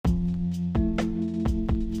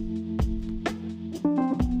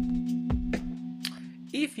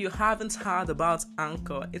If you haven't heard about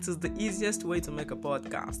Anchor, it is the easiest way to make a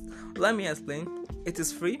podcast. Let me explain. It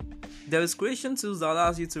is free. There is creation tools that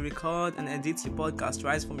allows you to record and edit your podcast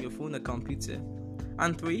right from your phone or computer.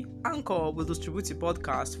 And 3, Anchor will distribute your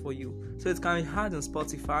podcast for you, so it can be heard on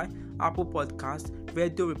Spotify, Apple Podcast,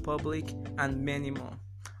 Radio Republic, and many more.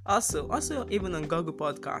 Also even on Google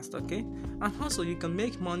Podcast, okay? And also you can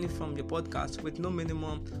make money from your podcast with no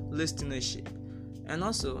minimum listenership. And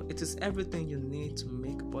also it is everything you need to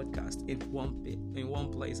make a podcast in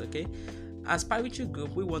one place, okay? As Pyrochure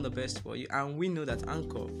Group, we want the best for you, and we know that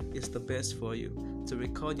Anchor is the best for you to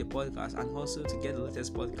record your podcast and also to get the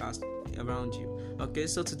latest podcast around you. Okay,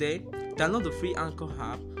 so today, download the free Anchor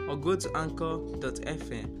app or go to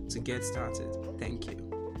anchor.fm to get started. Thank you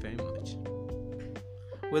very much.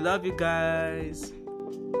 We love you guys.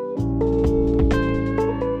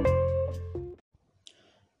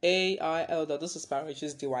 Hello, this is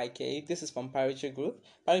Pyrochure's DYK. This is from Pyrochure Group.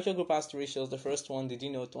 Pyrochure Group has 3 shows. The first one, did you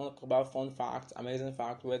know, talk about fun facts, amazing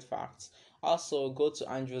facts, weird facts. Also, go to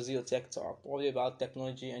Andrew's Tech Talk, probably about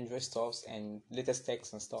technology, Android stuffs, and latest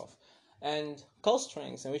techs and stuff. And code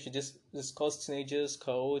strengths, in which you just discuss teenagers,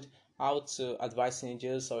 code, how to advise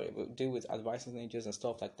teenagers, or deal with advising teenagers and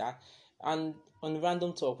stuff like that. And on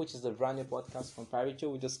Random Talk, which is the brand new podcast from Pyrochure,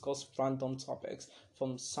 we discuss random topics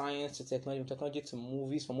from science to technology, from technology to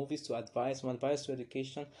movies, from movies to advice, from advice to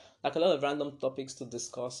education, like a lot of random topics to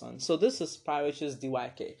discuss on. So this is Pyrochure's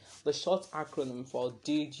DYK, the short acronym for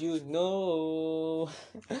Did You Know?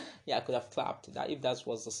 Yeah, I could have clapped that if that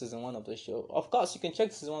was the season 1 of the show. Of course, you can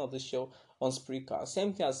check season 1 of the show on Spreaker.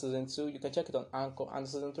 Same thing as season 2, you can check it on Anchor, and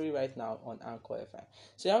season 3 right now on Anchor FM.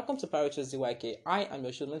 So welcome to Pyrochure's DYK. I am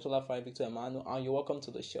your showman, Victor Emmanuel, and you're welcome to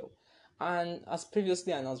the show. And as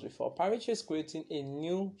previously announced before, Pyrochure is creating a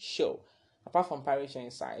new show. Apart from Pyrochure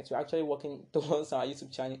Insights, we're actually working towards our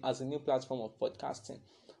YouTube channel as a new platform of podcasting,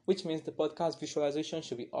 which means the podcast visualization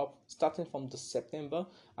should be up starting from the September,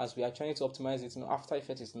 as we are trying to optimize it. After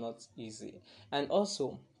Effects is not easy. And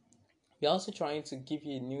also, we are also trying to give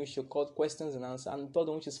you a new show called Questions and Answers, and the third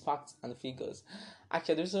one, which is Facts and Figures.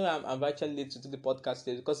 Actually, the reason why I'm actually late to do the podcast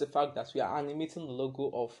today is because the fact that we are animating the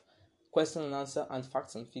logo of Question and Answer and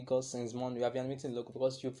Facts and Figures since morning. We have been animating the logo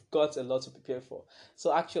because you've got a lot to prepare for.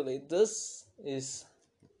 So actually, this is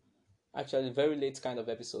actually a very late kind of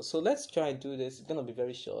episode. So let's try and do this. It's going to be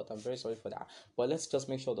very short. I'm very sorry for that. But let's just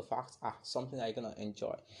make sure the facts are something that you're going to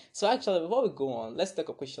enjoy. So actually, before we go on, let's take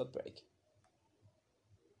a quick short break.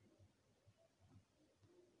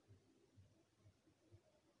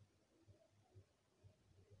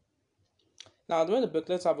 Now, during the break,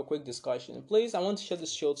 let's have a quick discussion. Please, I want to share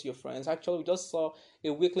this show to your friends. Actually, we just saw a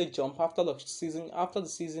weekly jump after the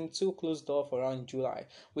season 2 closed off around July.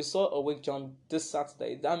 We saw a week jump this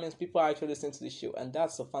Saturday. That means people are actually listening to the show, and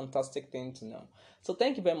that's a fantastic thing to know. So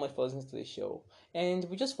thank you very much for listening to the show. And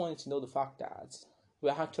we just wanted to know the fact that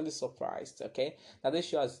we're actually surprised, okay, that this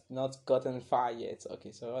show has not gotten far yet.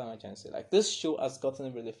 Okay, so what am I trying to say? Like, this show has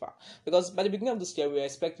gotten really far. Because by the beginning of this year, we were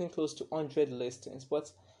expecting close to 100 listings, but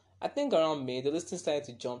I think around May, the listings started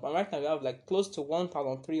to jump, and right now we have like close to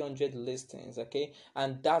 1,300 listings, okay?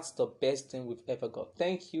 And that's the best thing we've ever got.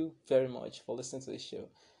 Thank you very much for listening to the show.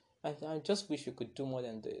 I just wish we could do more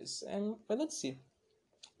than this. But let's see.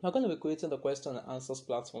 We're going to be creating the question and answers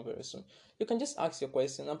platform very soon. You can just ask your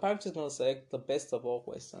question, and Pyrochure is going to select the best of all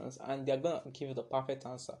questions, and they're going to give you the perfect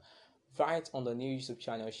answer right on the new YouTube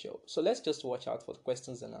channel show. So let's just watch out for the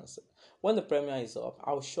questions and answers. When the premiere is up,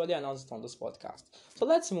 I'll surely announce it on this podcast. So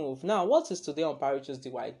let's move. Now, what is today on Pyrochure's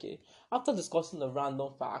DYK? After discussing the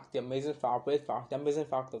random fact, the amazing fact, weird fact, the amazing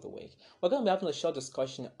fact of the week, we're going to be having a short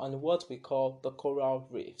discussion on what we call the coral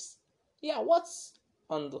reefs. Yeah, what's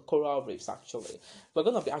on the coral reefs actually? We're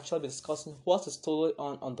going to be actually discussing what is totally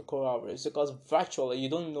on the coral reefs, because virtually you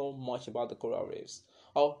don't know much about the coral reefs.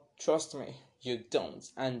 Oh, trust me, you don't,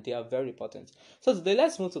 and they are very important. So today,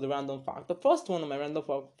 let's move to the random fact. The first one of my random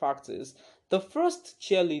facts is the first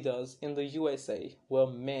cheerleaders in the USA were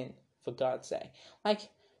men, for God's sake. Like,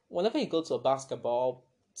 whenever you go to a basketball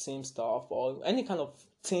team stuff or any kind of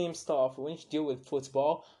team stuff, when you deal with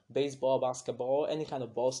football, baseball, basketball, any kind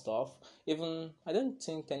of ball stuff, even, I don't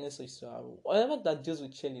think tennis is whatever that deals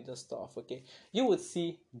with cheerleader stuff, okay, you would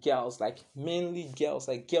see girls, like mainly girls,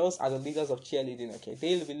 like girls are the leaders of cheerleading, okay,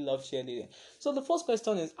 they really love cheerleading. So the first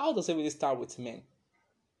question is, how does it really start with men?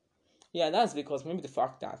 Yeah, that's because maybe the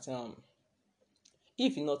fact that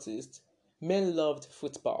if you noticed, men loved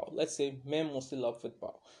football. Let's say men mostly love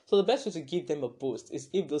football. So the best way to give them a boost is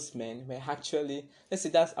if those men were actually, let's say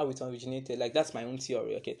that's how it originated. Like that's my own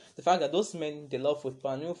theory. Okay, the fact that those men they love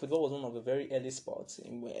football. You know, football was one of the very early sports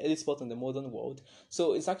in the modern world.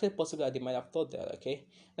 So it's actually possible that they might have thought that. Okay,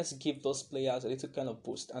 let's give those players a little kind of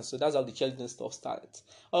boost, and so that's how the children stuff started.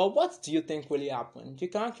 What do you think really happened? You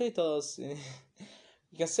can actually tell us.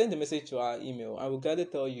 You can send a message to our email. I will gladly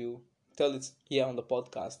tell it here on the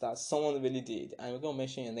podcast that someone really did, and we're gonna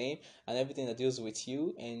mention your name and everything that deals with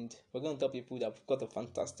you, and we're gonna tell people that we've got a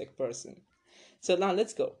fantastic person. So now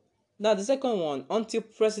let's go. Now the second one, until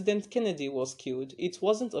President Kennedy was killed, it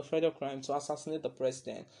wasn't a federal crime to assassinate the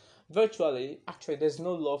president. Virtually, actually, there's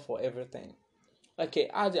no law for everything. Okay,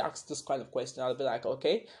 I'd ask this kind of question. I'll be like,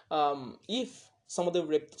 okay, if somebody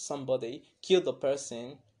raped somebody, killed the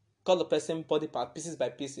person, cut the person body part pieces by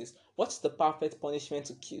pieces, what's the perfect punishment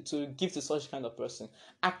to give to such kind of person?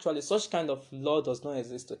 Actually, such kind of law does not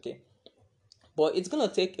exist. Okay, but it's gonna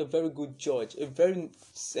take a very good judge, a very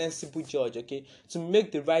sensible judge, okay, to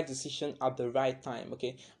make the right decision at the right time.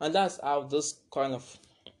 Okay, and that's how this kind of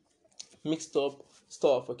mixed up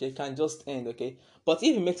stuff, okay, can just end. Okay, but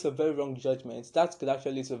if he makes a very wrong judgment, that could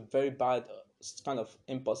actually lead to very bad kind of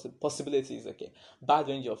possibilities. Okay, bad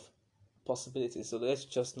range of possibilities. So let's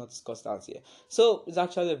just not discuss that here. So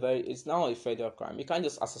it's now a federal crime. You can't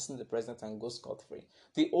just assassinate the president and go scot-free.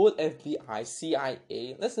 The old FBI,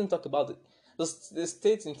 CIA, let's not talk about the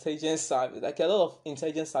state intelligence service, like a lot of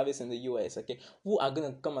intelligence service in the US, okay, who are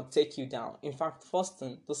gonna come and take you down. In fact, first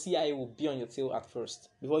thing, the CIA will be on your tail at first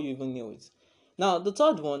before you even knew it. Now, the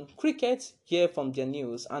third one, cricket hear from their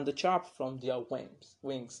news and the chirp from their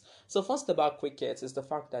wings. So first about cricket is the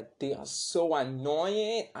fact that they are so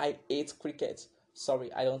annoying. I hate cricket.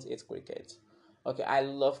 Sorry, I don't hate cricket. Okay, I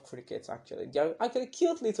love cricket actually. They're actually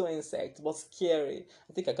cute little insects, but scary.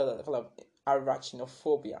 I think I call it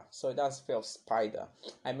arachnophobia. So that's fear of spider.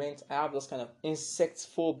 I have this kind of insect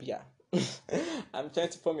phobia. I'm trying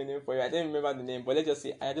to form a name for you. I didn't remember the name, but let's just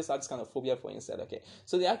say I just had this kind of phobia for insects. Okay,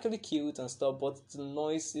 so they're actually cute and stuff, but the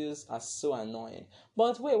noises are so annoying.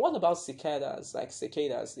 But wait, what about cicadas? Like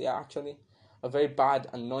cicadas, they are actually a very bad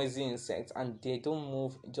and noisy insect, and they don't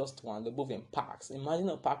move just one, they move in packs. Imagine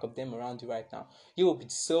a pack of them around you right now. You will be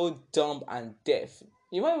so dumb and deaf.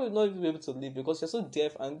 You might not even be able to live because you're so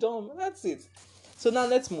deaf and dumb. That's it. So now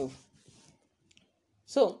let's move.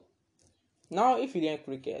 So now, if you didn't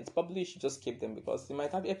cricket, probably you should just keep them because they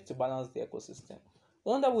might have helped to balance the ecosystem.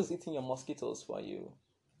 Wonder who's eating your mosquitoes for you?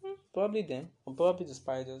 Probably them, or probably the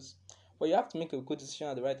spiders. But you have to make a good decision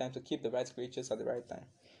at the right time to keep the right creatures at the right time.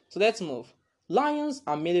 So let's move. Lions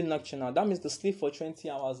are mainly nocturnal. That means they sleep for 20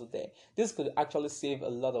 hours a day. This could actually save a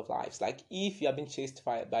lot of lives. Like if you have been chased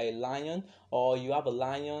by a lion, or you have a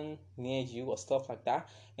lion near you, or stuff like that,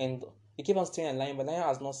 and you keep on staying in line, but lion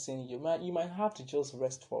has not seen you. You might have to just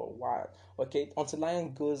rest for a while, okay, until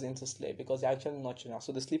lion goes into sleep because they're actually nocturnal,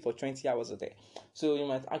 so they sleep for 20 hours a day. So you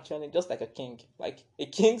might actually just like a king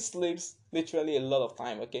sleeps literally a lot of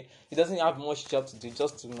time. Okay, he doesn't have much job to do,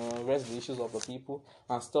 just to rest the issues of the people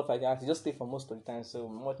and stuff like that. He just sleep for most of the time, so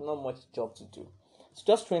not much job to do. So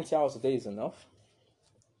just 20 hours a day is enough.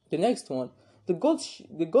 The next one, the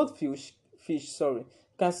goldfish, sorry,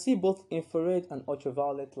 can see both infrared and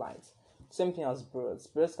ultraviolet light. Same thing as birds.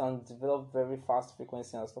 Birds can develop very fast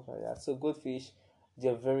frequency and stuff like that. So goldfish,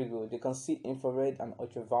 they're very good. They can see infrared and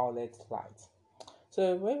ultraviolet light.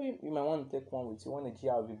 So maybe you might want to take one with you when the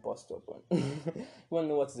GRB burst open. You want to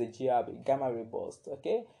know what is a GRB? Gamma ray burst.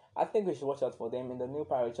 Okay. I think we should watch out for them in the new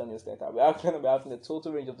Pyrochure newsletter. We are going to be having a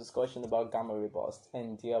total range of discussion about gamma ray burst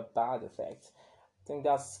and their bad effects. I think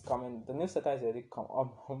that's coming. The newsletter is already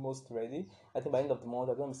almost ready. I think by the end of the month,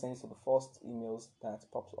 I'm going to be sending you the first emails that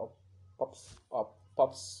pops up. I'm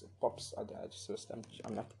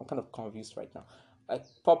kind of confused right now. Like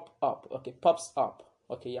pop up, okay, pops up,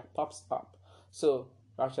 okay, yeah, pops up. So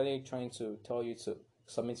we're actually trying to tell you to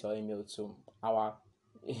submit your email to our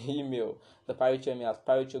email, the Pyrochure email at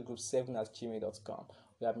pyrochuregroup7@gmail.com.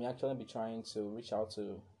 We have actually be trying to reach out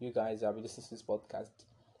to you guys that will listen to this podcast,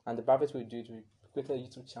 and the private we do it. We created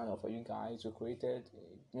a YouTube channel for you guys. We created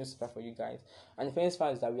a newspaper for you guys. And the famous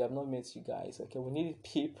fact is that we have not met you guys. Okay, we need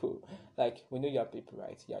people. Like we know you're people,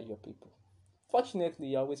 right? Yeah, you're people. Fortunately,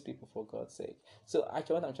 you're always people for God's sake. So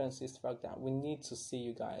actually, what I'm trying to say is the fact that we need to see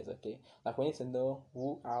you guys. Okay, like we need to know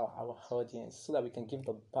who are our audience so that we can give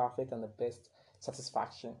the perfect and the best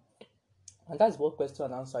satisfaction. And that's what question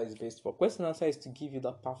and answer is based for. Question and answer is to give you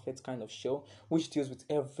the perfect kind of show which deals with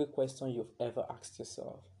every question you've ever asked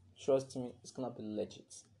yourself. Trust me, it's gonna be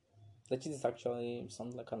legit. Legit is actually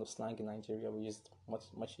some like kind of slang in Nigeria. We use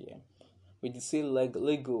much here. We did say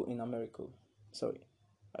Lego in America. Sorry.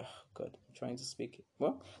 Oh, God, I'm trying to speak it.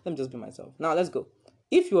 Well, let me just be myself. Now, let's go.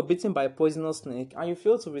 If you are bitten by a poisonous snake and you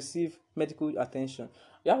fail to receive medical attention,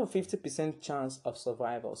 you have a 50% chance of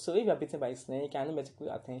survival. So if you are bitten by a snake and no medical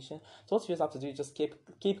attention, so what you just have to do is just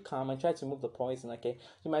keep calm and try to remove the poison, okay?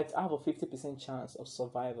 You might have a 50% chance of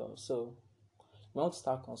survival. So you want to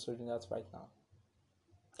start considering that right now.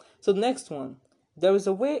 So the next one, there is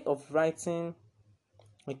a way of writing,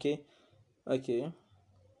 okay, if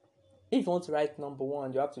you want to write number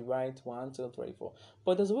one, you have to write 1, 2, 3, 4.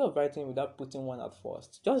 But there's a way of writing without putting one at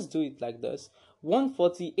first. Just do it like this: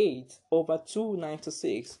 148 over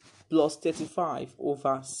 296 plus 35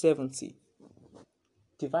 over 70.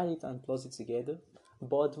 Divide it and plus it together.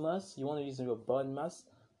 BODMAS, you want to use your BODMAS.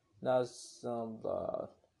 That's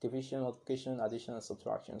division, multiplication, addition, and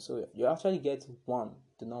subtraction. So you actually get 1,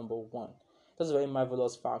 the number 1. That's a very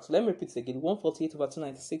marvelous fact. So let me repeat it again. 148 over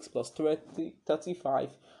 296 plus 35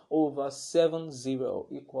 over 70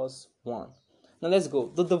 equals 1. Now let's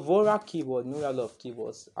go. The Dvorak keyboard, we have a lot of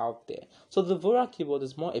keyboards out there. So the Dvorak keyboard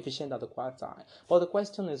is more efficient than the QWERTY. But the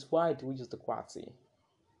question is, why do we use the QWERTY?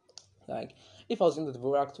 Like, if I was in the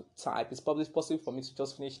Dvorak to type, it's probably possible for me to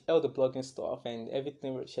just finish all the blogging stuff and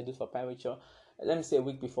everything scheduled for Pyrochure, let me say a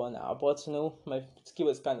week before now. But my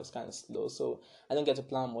keyboard is kind of slow, so I don't get to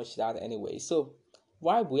plan much that anyway. So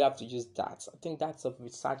why we have to use that? I think that's a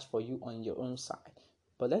research for you on your own side.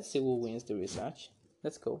 But let's see who wins the research.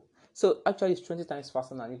 Let's go. So actually, it's 20 times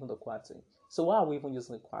faster than even the QWERTY. So why are we even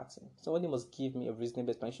using the QWERTY? Somebody must give me a reasonable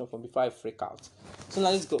explanation from before I freak out. So now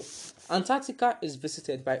let's go. Antarctica is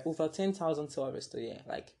visited by over 10,000 tourists a year.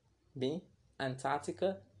 Like me,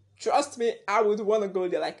 Antarctica. Trust me, I would want to go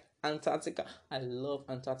there. Like Antarctica. I love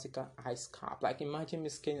Antarctica ice cap. Like imagine me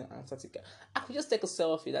skiing in Antarctica. I could just take a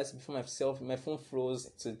selfie. That's before my phone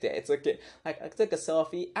froze to death. Okay. Like I could take a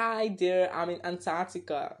selfie. Hi there, I'm in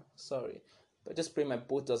Antarctica. Sorry. But just pray my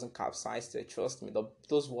boat doesn't capsize there. Trust me,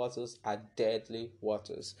 those waters are deadly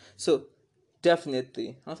waters. So,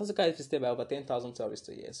 definitely, Antarctica is visited by over 10,000 tourists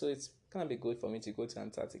a year. So, it's going to be good for me to go to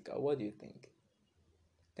Antarctica. What do you think?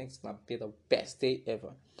 I think it's going to be the best day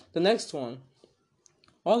ever. The next one,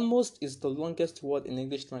 almost is the longest word in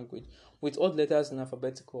English language with all letters in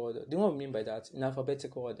alphabetical order. Do you know what I mean by that? In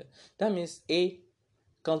alphabetical order. That means A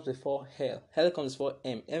comes before L, L comes before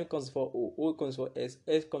M, M comes before O comes before S,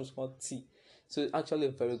 S comes before T. So it's actually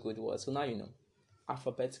a very good word. So now you know.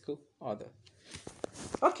 Alphabetical order.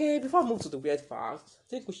 Okay, before I move to the weird fact, I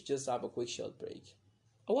think we should just have a quick short break.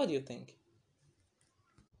 Or what do you think?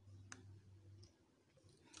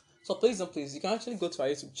 So please, you can actually go to our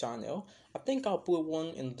YouTube channel. I think I'll put one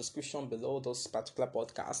in the description below those particular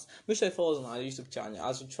podcasts. Make sure you follow us on our YouTube channel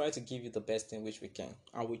as we try to give you the best in which we can.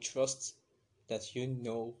 And we trust that you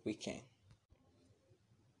know we can.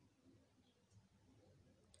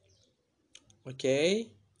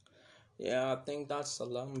 Okay. Yeah, I think that's a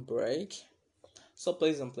long break. So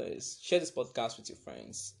please share this podcast with your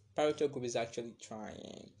friends. Pyrochure Group is actually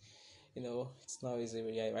trying. It's not easy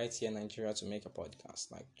right here in Nigeria to make a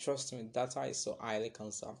podcast. Like, trust me, data is so highly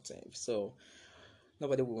consumptive. So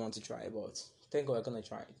nobody will want to try it, but thank God we're gonna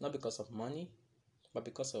try it. Not because of money, but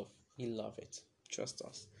because of we love it. Trust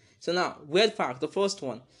us. So now, weird fact, the first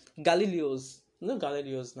one. Galileo's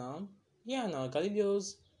now? Yeah, now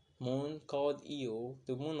Galileo's moon called Io,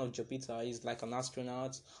 the moon of Jupiter, is like an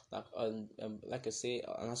astronaut, like I say,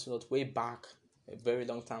 an astronaut way back a very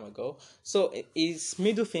long time ago. So his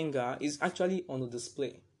middle finger is actually on the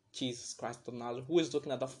display. Jesus Christ, Ronaldo, who is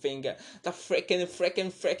looking at the finger, the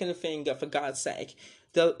freaking finger, for God's sake?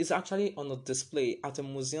 It's actually on a display at a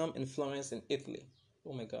museum in Florence in Italy.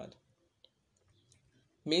 Oh my God.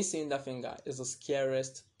 Me seeing that finger is the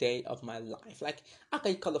scariest day of my life. Like, how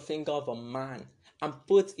can you call the finger of a man and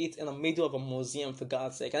put it in the middle of a museum, for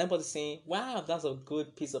God's sake? And everybody saying, wow, that's a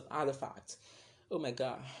good piece of artifact. Oh my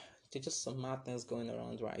God. There's just some madness going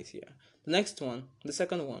around right here. The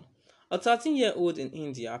second one. A 13-year-old in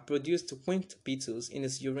India produced winged beetles in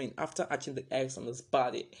his urine after hatching the eggs on his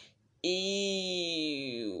body.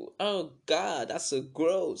 Ew. Oh God, that's so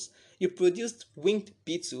gross. You produced winged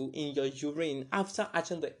beetle in your urine after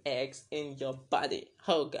hatching the eggs in your body.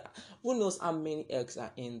 Oh God. Who knows how many eggs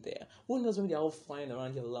are in there? Who knows when they're all flying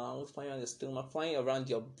around your lungs, flying around your stomach, flying around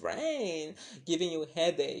your brain, giving you a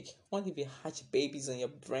headache? What if you hatch babies in your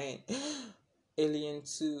brain? Alien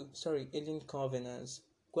Covenants.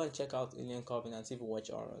 Go and check out Alien Covenants if you watch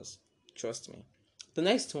horrors. Trust me. The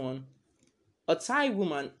next one. A Thai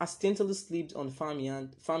woman accidentally slipped on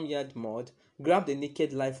farmyard mud, grabbed a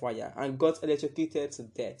naked live wire, and got electrocuted to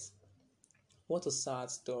death. What a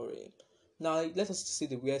sad story. Now, let us see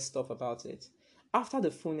the weird stuff about it. After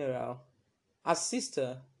the funeral, Her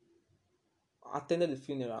sister attended the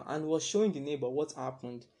funeral and was showing the neighbor what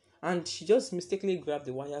happened, and she just mistakenly grabbed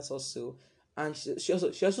the wires also, and she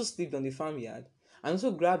also slipped on the farmyard, and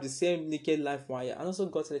also grabbed the same naked live wire, and also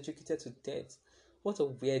got electrocuted to death. What a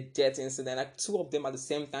weird death incident! Like two of them at the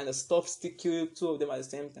same time. The stuff still killed two of them at the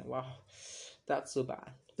same time. Wow, that's so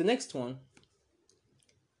bad. The next one,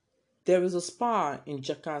 there is a spa in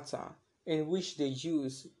Jakarta in which they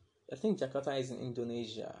use, I think Jakarta is in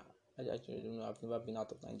Indonesia. I actually don't know. I've never been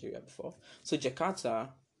out of Nigeria before. So Jakarta,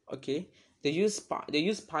 okay, they use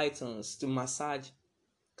pythons to massage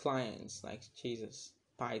clients. Like Jesus,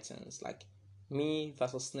 pythons. Like me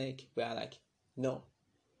versus snake. We are like no.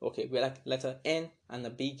 Okay, we're like letter N and a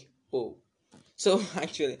big O. So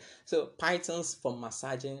actually, so pythons for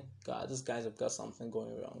massaging. God, these guys have got something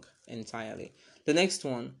going wrong entirely. The next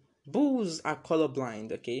one, bulls are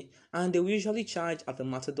colorblind, okay, and they will usually charge at the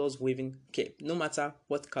matador's waving cape, no matter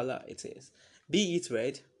what color it is, be it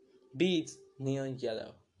red, be it neon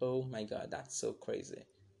yellow. Oh my God, that's so crazy.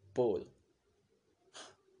 Bull,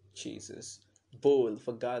 Jesus, bull,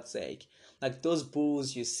 for God's sake. Like those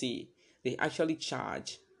bulls you see, they actually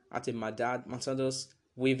charge at a matador's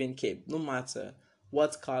waving cape, no matter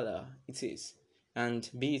what color it is, and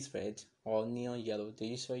be it red or neon yellow, they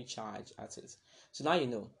usually charge at it. So now you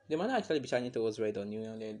know they might not actually be charging towards red or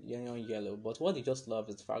neon yellow, but what they just love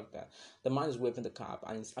is the fact that the man is waving the cap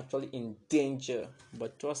and is actually in danger.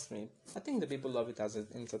 But trust me, I think the people love it as an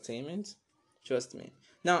entertainment. Trust me.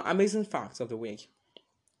 Now, amazing facts of the week.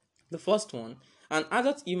 The first one, an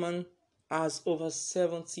adult human has over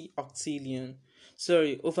 7 octillion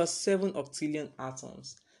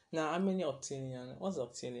atoms. Now, how many octillion? What's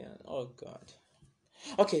octillion? Oh God.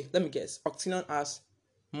 Okay, let me guess. Octillion has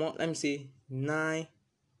more. Let me say 9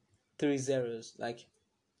 3 zeros, like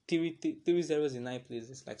three zeros in 9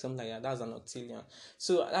 places, like something like that. That's an octillion.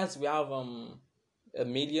 So that's we have a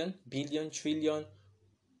million, billion, trillion,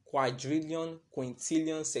 quadrillion,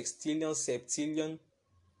 quintillion, sextillion, septillion.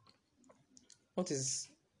 What is,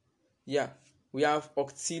 yeah, we have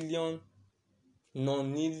octillion,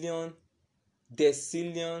 nonillion,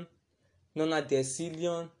 decillion,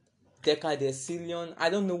 nonadecillion, decadecillion. I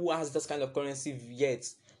don't know who has this kind of currency yet.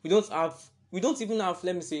 We don't even have,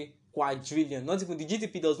 let me say, quadrillion. Not even the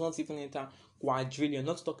GDP does not even enter quadrillion,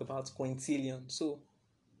 not to talk about quintillion. So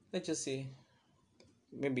let's just say,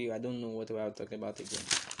 maybe I don't know what we're talking about again.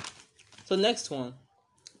 So next one,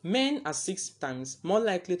 men are 6 times more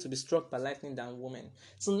likely to be struck by lightning than women.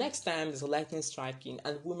 So next time there's a lightning striking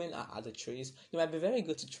and women are at the trees, it might be very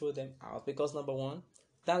good to throw them out, because number one,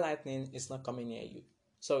 that lightning is not coming near you.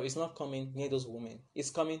 So it's not coming near those women.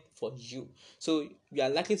 It's coming for you. So you are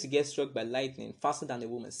likely to get struck by lightning faster than a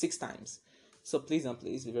woman 6 times. So please and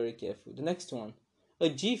please be very careful. The next one, a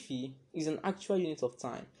jiffy is an actual unit of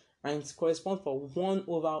time, and it corresponds for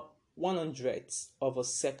 1/100th of a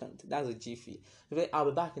second. That's a jiffy. I'll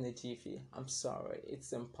be back in a jiffy. I'm sorry,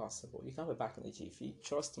 it's impossible. You can't be back in a jiffy.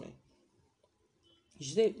 Trust me.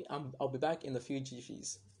 Usually, I'll be back in a few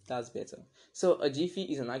jiffies. That's better. So a jiffy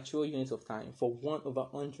is an actual unit of time for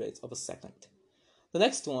 1/100th of a second. The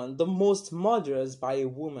next one, the most murders by a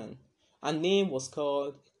woman. Her name was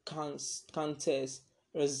called Countess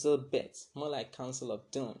Elizabeth, more like Council of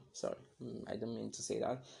Doom. Sorry, I don't mean to say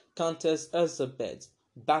that. Countess Elizabeth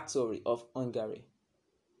Bathory of Hungary.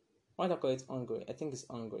 Why do I call it Hungary? I think it's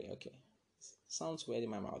Hungary. Okay, sounds weird in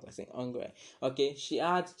my mouth. I think Hungary. Okay, she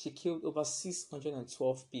killed over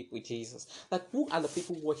 612 people. Jesus, like who are the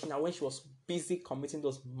people watching her when she was busy committing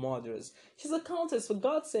those murders? She's a countess, for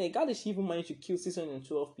God's sake. How did she even manage to kill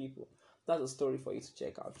 612 people? That's a story for you to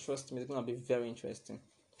check out. Trust me, it's gonna be very interesting.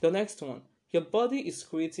 The next one, your body is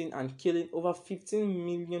creating and killing over 15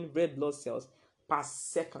 million red blood cells per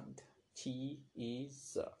second.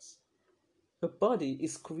 Jesus. Your body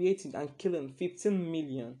is creating and killing 15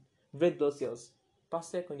 million red blood cells per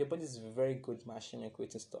second. Your body is a very good machine at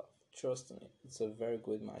creating stuff. Trust me, it's a very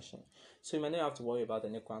good machine. So you might not have to worry about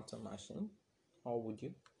any quantum machine, or would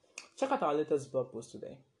you? Check out our latest blog post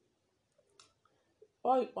today.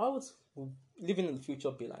 Why would living in the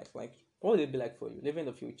future be like? Like, what would it be like for you? Living in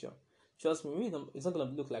the future. Trust me, it's not going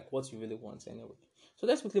to look like what you really want anyway. So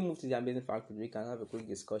let's quickly move to the amazing fact of the week and have a quick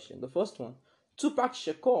discussion. The first one, Tupac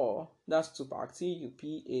Shakur, that's Tupac, Tupac,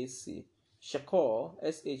 Shakur,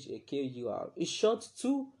 Shakur, is shot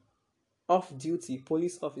 2 off-duty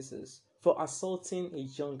police officers for assaulting a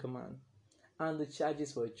young man, and the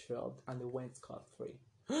charges were dropped and they went scot-free.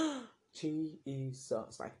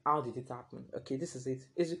 Jesus, like how did it happen? Okay, this is it.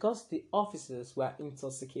 It's because the officers were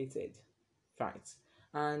intoxicated, right?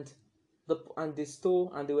 And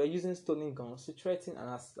they were using stolen guns to threaten and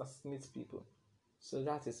assassinate people. So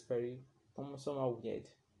that is very somehow weird.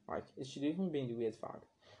 Like, it should even be in the weird fact.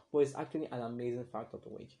 But it's actually an amazing fact of the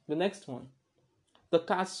week. The next one, the the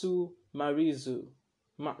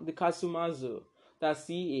Kasumazu, that's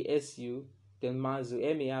Casu, then Mazu,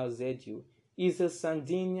 Malzu, is a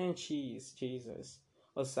Sardinian cheese, Jesus,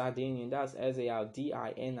 or Sardinian, that's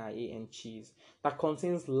Sardinian cheese, that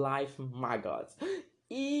contains live maggots.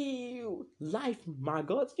 Ew, live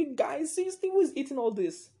maggots? You guys, seriously, who is eating all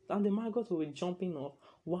this? And the maggots will be jumping off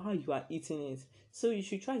while you are eating it. So you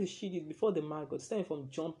should try to shit it before the maggots start from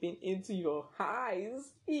jumping into your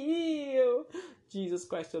eyes. Ew. Jesus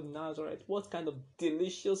Christ of Nazareth, what kind of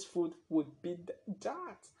delicious food would be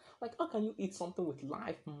that? Like, how can you eat something with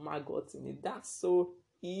live maggots in it? That's so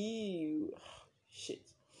ew.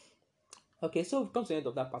 Shit. Okay, so we've come to the end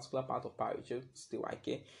of that particular part of Pyrochure,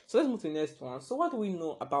 DYK. So let's move to the next one. So what do we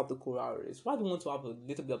know about the coral reefs? Why do we want to have a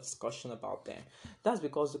little bit of discussion about them? That's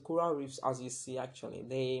because the coral reefs, as you see, actually,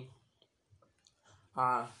 they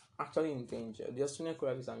are actually in danger. The Australian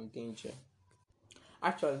coral reefs are in danger.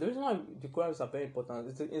 Actually, the reason why the coral reefs are very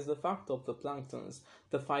important is the fact of the planktons,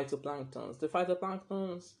 the phytoplanktons. The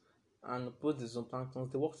phytoplanktons and both the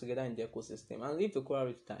zooplanktons, they work together in the ecosystem. And if the coral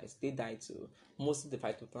reef dies, they die too. Most of the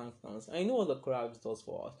phytoplanktons. And you know what the coral reef does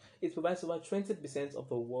for us? It provides over 20% of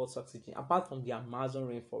the world's oxygen, apart from the Amazon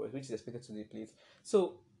rainforest, which is expected to deplete.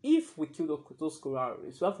 So if we kill those coral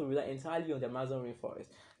reefs, we have to rely entirely on the Amazon rainforest.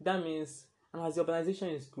 That means, and as the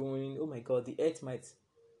urbanization is growing, oh my god, the earth might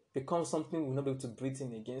become something we'll not be able to breathe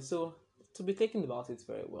in again. So to be thinking about it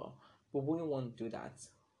very well. But we wouldn't want to do that.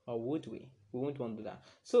 Or would we? We wouldn't want to do that.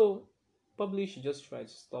 So probably you should just try to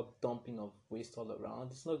stop dumping of waste all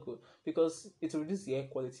around. It's not good because it will reduce the air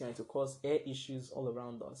quality and it will cause air issues all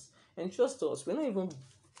around us. And trust us, we're not even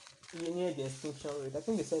near the extinction rate. I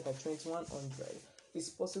think they said by 2100 it's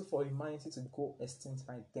possible for humanity to go extinct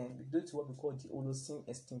by then due to what we call the Holocene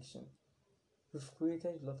extinction. We've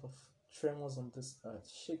created a lot of tremors on this earth,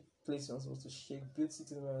 shake places we're supposed to shake, build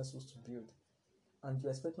cities where we're supposed to build, and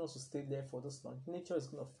you're expecting us to stay there for this long. Nature is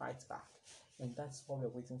going to fight back, and that's what we're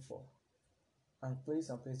waiting for. And place,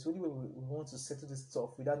 really where we want to settle this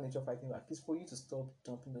stuff without nature fighting back is for you to stop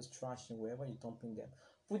dumping those trash in wherever you're dumping them.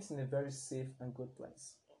 Put it in a very safe and good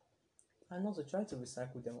place. And also try to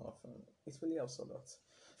recycle them often. It really helps a lot.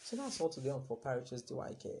 So that's all today on for Pyrochure's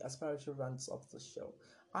DYK. As Pyrochure runs up the show,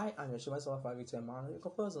 I am your show myself, Victor Emmanuel. You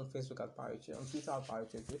can follow us on Facebook at Pyrochure, on Twitter at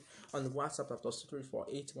Pyrochure, on WhatsApp at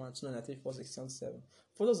 +23481293467.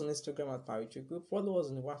 Follow us on Instagram at Pyrochure Group. Follow us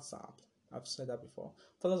on WhatsApp. I've said that before.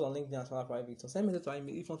 Follow us on LinkedIn at Victor. Send me to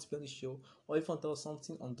email if you want to be on the show or if you want to tell us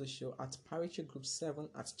something on the show at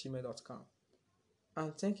pyrochuregroup7@gmail.com.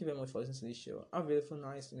 And thank you very much for listening to this show. Have a beautiful,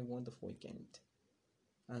 nice, and a wonderful weekend.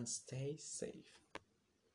 And stay safe.